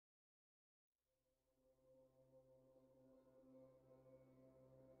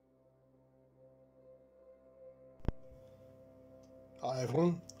Hi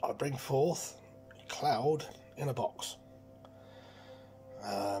everyone, I bring forth Cloud in a box.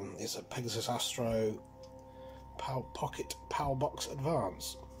 It's a Pegasus Astro Pocket Power Box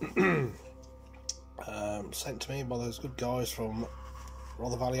Advance. Sent to me by those good guys from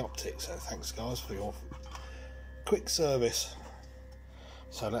Rother Valley Optics, so thanks guys for your quick service.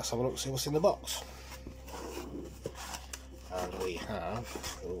 So let's have a look, see what's in the box. And we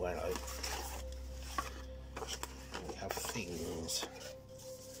have, we have things.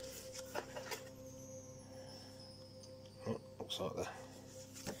 Looks like the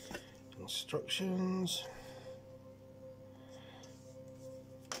instructions,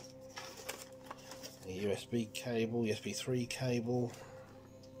 a USB cable, USB 3 cable.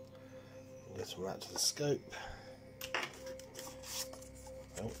 Get some of that to the scope.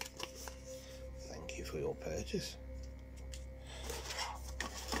 Oh, thank you for your purchase.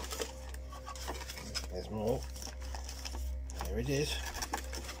 There's more. There it is.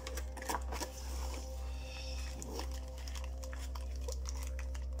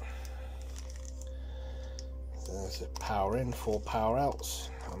 There's a power in, 4 power outs,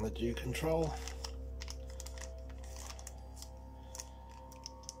 and the dew control.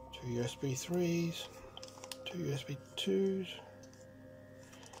 2 USB 3s, 2 USB 2s,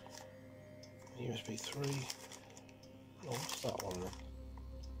 USB 3. Oh, what's that one then?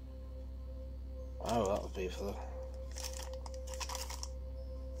 Oh, that would be for the...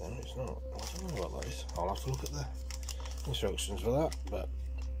 No, it's not. I don't know what that is. I'll have to look at the instructions for that, but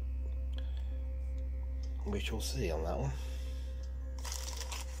we shall see on that one.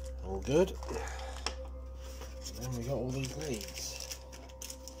 All good. And then we got all these leads.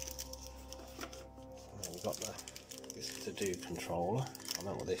 And we've got this to-do controller. I don't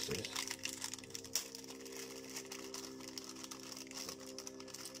know what this is.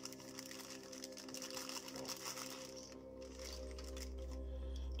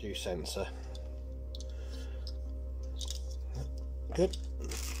 Dew sensor. Good.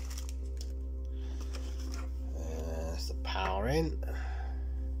 There's the power in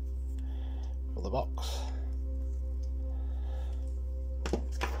for the box.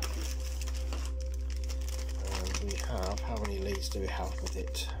 And we have, how many leads do we have with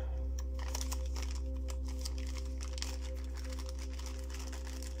it?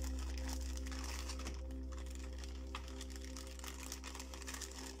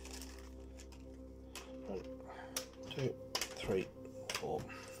 One, 2, 3, 4.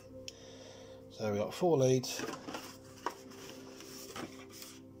 So we've got 4 leads.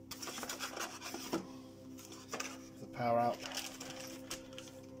 The power out.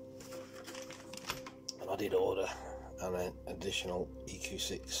 And I did order an additional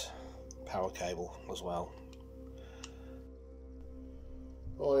EQ6 power cable as well.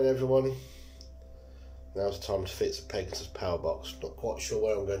 Morning everyone. Now's the time to fit the Pegasus power box. Not quite sure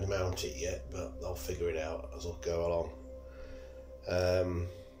where I'm going to mount it yet, but I'll figure it out as I go along.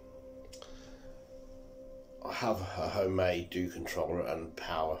 I have a homemade dew controller and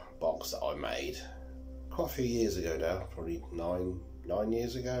power box that I made quite a few years ago now, probably nine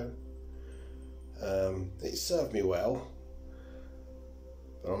years ago. It served me well,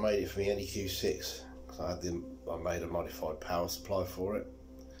 but I made it for my NEQ6 because I made a modified power supply for it.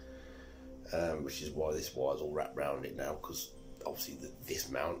 Which is why this wire's all wrapped around it now, because obviously this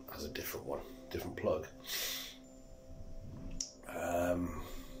mount has a different one, different plug.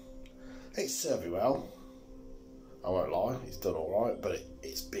 It's served me well, I won't lie, it's done alright, but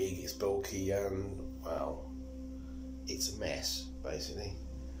it's big, it's bulky, and well, it's a mess basically.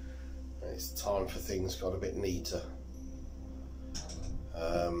 And it's time for things got a bit neater.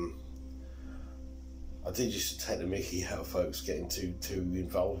 I did used to take the mickey out of folks getting too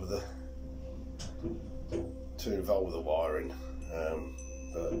involved with the wiring,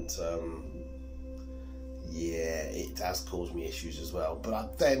 yeah, it has caused me issues as well.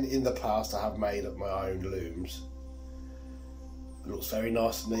 But then in the past I have made up my own looms. It looks very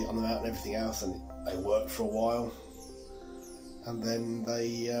nice and neat on the mount and everything else, and they work for a while, and then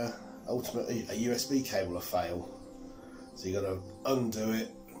they ultimately a USB cable will fail, so you got to undo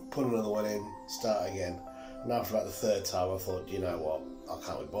it, put another one in, start again. And after about the 3rd time I thought, you know what, I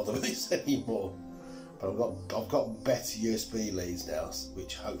can't be bothered with this anymore. But I've got better USB leads now,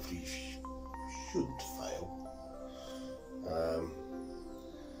 which hopefully shouldn't fail.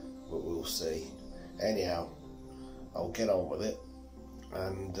 But we'll see. Anyhow, I'll get on with it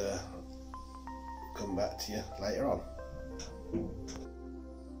and come back to you later on.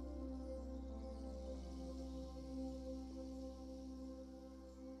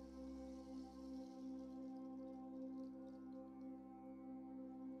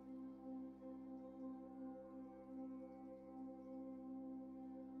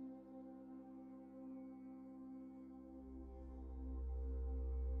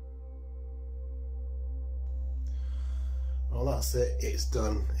 that's it, it's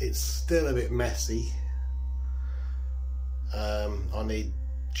done. It's still a bit messy. I need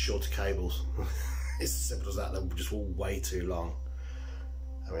shorter cables. It's as simple as that. They're just all way too long.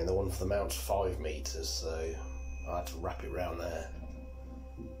 I mean, the one for the mount's 5 meters, so I had to wrap it around there.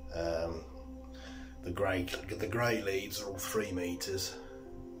 The grey leads are all 3 meters.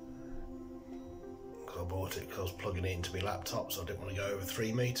 Because I bought it because I was plugging it into my laptop, so I didn't want to go over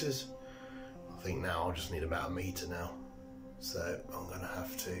 3 meters. I think now I just need about 1 meter now, so I'm going to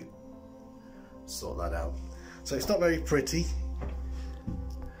have to sort that out. So it's not very pretty,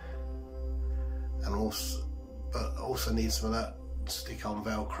 and also need some of that stick-on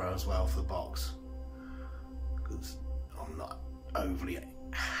Velcro as well for the box, because I'm not overly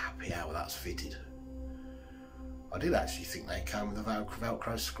happy how that's fitted. I did actually think they came with a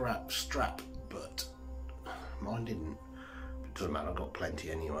Velcro strap, but mine didn't. But it doesn't matter, I've got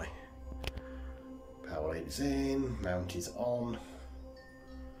plenty anyway. Power lead is in, mount is on.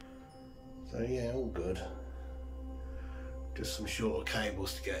 So yeah, all good. Just some shorter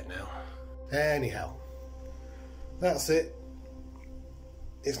cables to get now. Anyhow, that's it.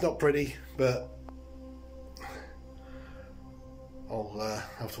 It's not pretty, but I'll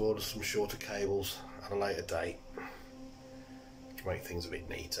have to order some shorter cables at a later date to make things a bit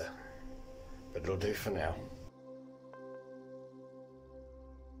neater. But it'll do for now.